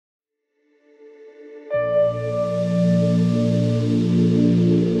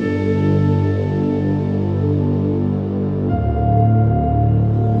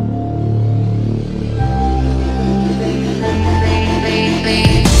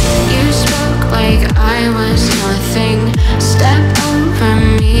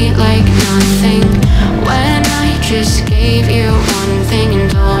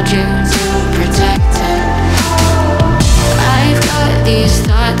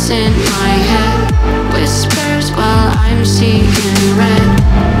thoughts in my head, whispers while I'm seeing red.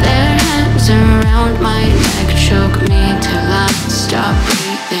 Their hands around my neck choke me till I stop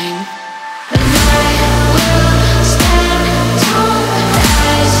breathing. And I will stand tall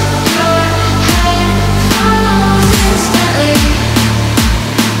as your head falls instantly.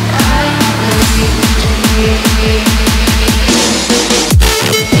 I believe.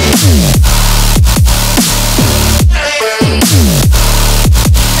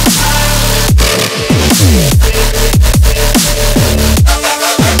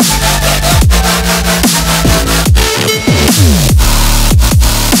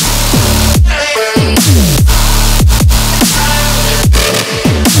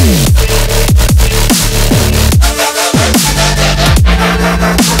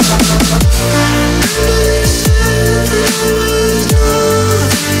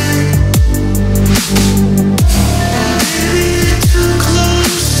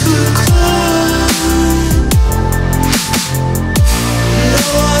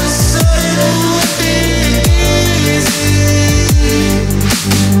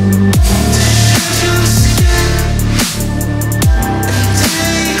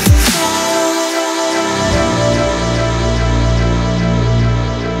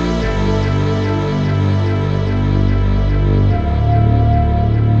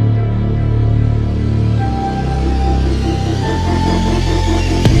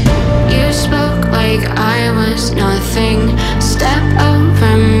 I was nothing. Step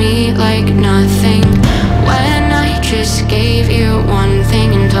over me like nothing, when I just gave you one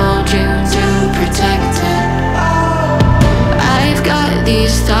thing and told you to protect it. I've got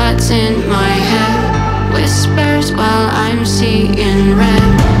these thoughts in my head, whispers while I'm seeing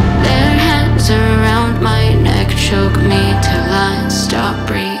red.